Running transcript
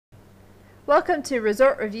Welcome to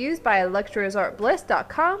Resort Reviews by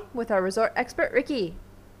LuxuryResortBliss.com with our resort expert Ricky.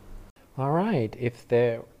 Alright, if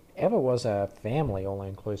there ever was a family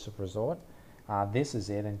all-inclusive resort, this is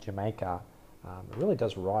it in Jamaica. It really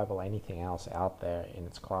does rival anything else out there in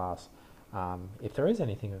its class. If there is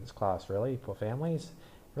anything in its class really for families,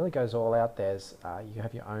 it really goes all out. You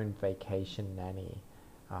have your own vacation nanny,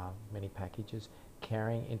 many packages,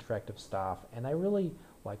 caring interactive staff, and they really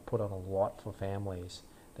put on a lot for families.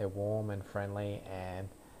 They're warm and friendly, and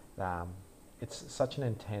it's such an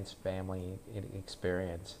intense family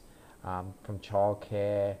experience. From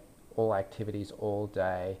childcare, all activities all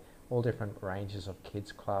day, all different ranges of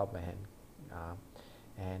kids club,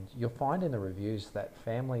 and you'll find in the reviews that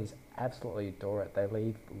families absolutely adore it. They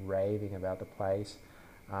leave raving about the place.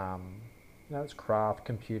 It's craft,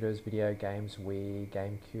 computers, video games, Wii,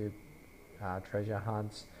 GameCube, treasure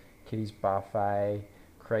hunts, kiddies buffet,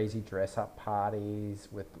 crazy dress-up parties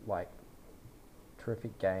with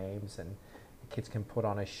terrific games, and the kids can put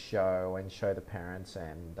on a show and show the parents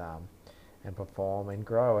and perform and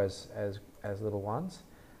grow as little ones.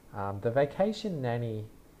 The vacation nanny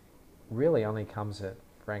really only comes at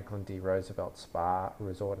Franklyn D. Roosevelt Spa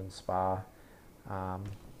Resort and Spa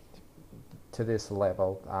to this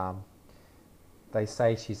level. They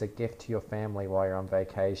say she's a gift to your family while you're on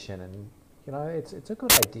vacation, and it's a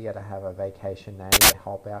good idea to have a vacation nanny to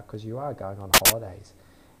help out because you are going on holidays,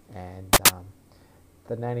 and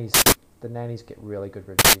the nannies get really good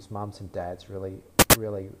reviews. Mums and dads really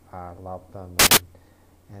love them,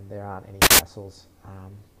 and there aren't any hassles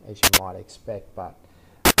as you might expect, but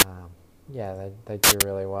yeah, they do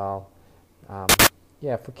really well.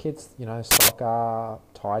 Yeah, for kids, soccer,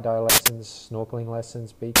 tie-dye lessons, snorkeling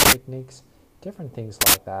lessons, beach picnics, different things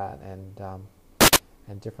like that,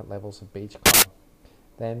 and different levels of beach club.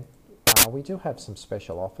 Then we do have some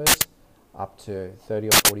special offers, up to 30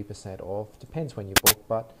 or 40% off, depends when you book,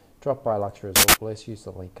 but drop by Luxury Resort Bliss, use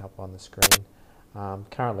the link up on the screen.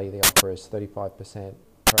 Currently the offer is 35%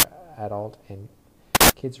 per adult, and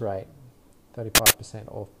kids rate 35%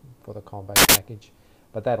 off for the combo package,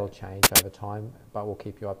 but that'll change over time, but we'll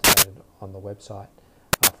keep you updated on the website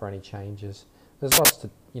for any changes. There's lots to,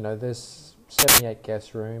 there's 78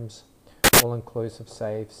 guest rooms, all-inclusive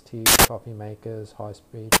safes, teas, coffee makers,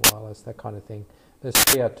 high-speed wireless, that kind of thing. There's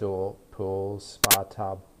 3 outdoor pools, spa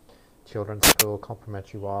tub, children's pool,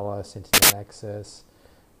 complimentary wireless, internet access,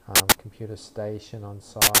 computer station on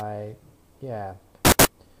site. Yeah,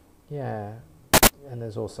 and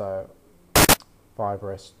there's also 5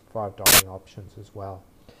 dining options as well.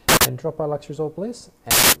 And drop by Luxury Resort Bliss,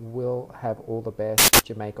 and we'll have all the best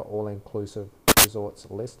Jamaica all-inclusive resorts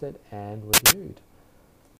listed and reviewed.